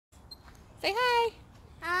Say hi.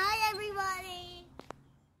 Hi, everybody.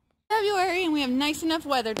 February, and we have nice enough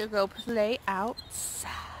weather to go play outside.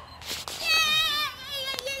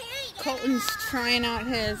 Colton's trying out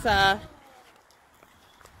his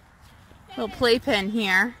little playpen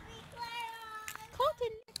here.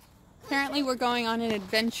 Colton. Apparently, we're going on an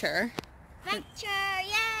adventure. Adventure,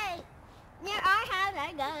 yay! Near our house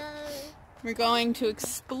I go. We're going to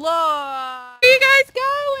explore. Where are you guys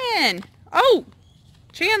going? Oh,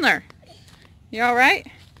 Chandler. You all right?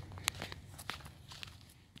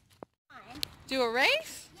 Do a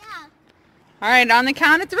race? Yeah. All right, on the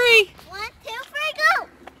count of 3. 1, 2, 3, go!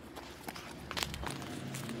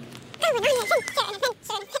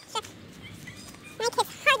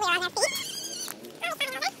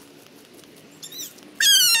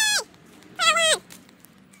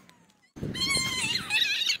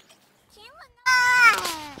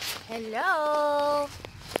 Hello.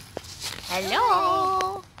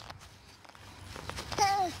 Hello.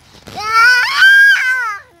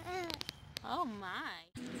 Oh my.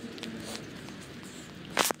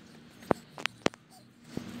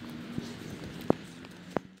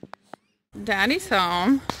 Daddy's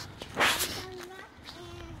home.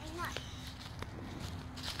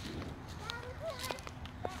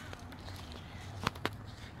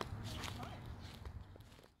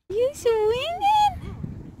 You swinging?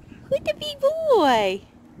 Who's the big boy?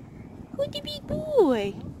 Who's the big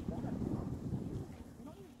boy?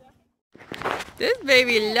 This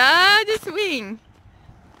baby loves to swing.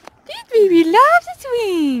 This baby loves to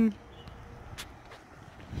swing.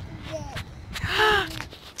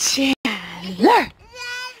 Chandler!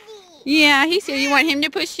 Yeah, he said you want him to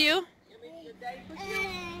push you?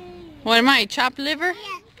 What am I, chopped liver?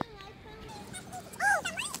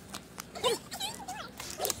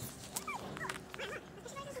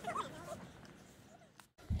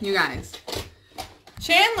 You guys,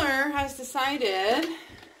 Chandler has decided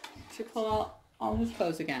to pull out all his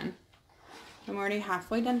clothes again. I'm already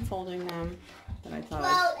halfway done folding them, but I thought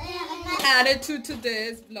I'd add it to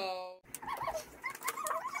today's vlog.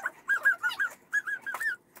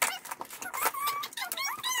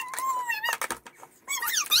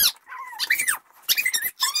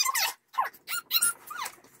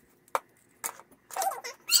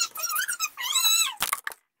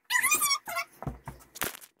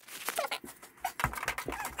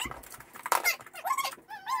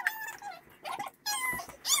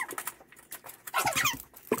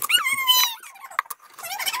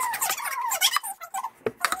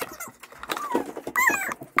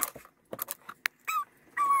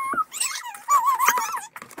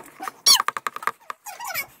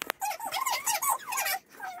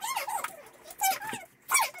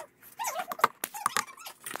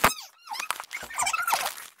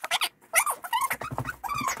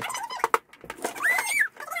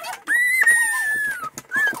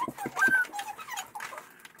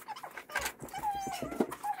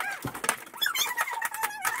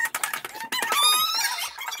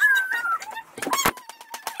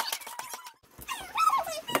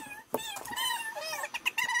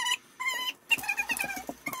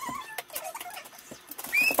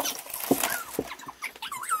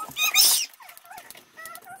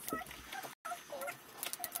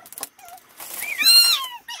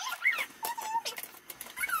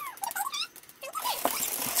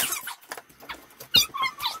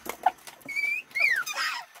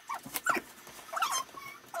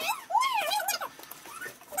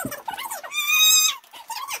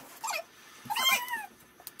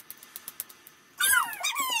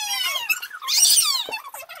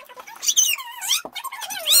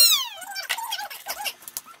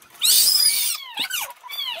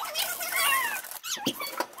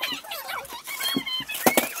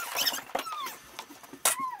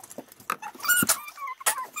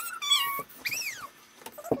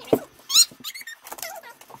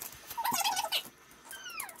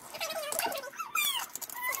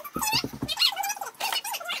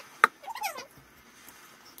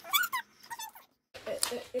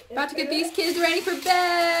 About to get these kids ready for bed.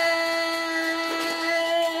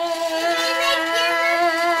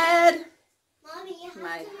 Mommy,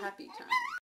 My happy time.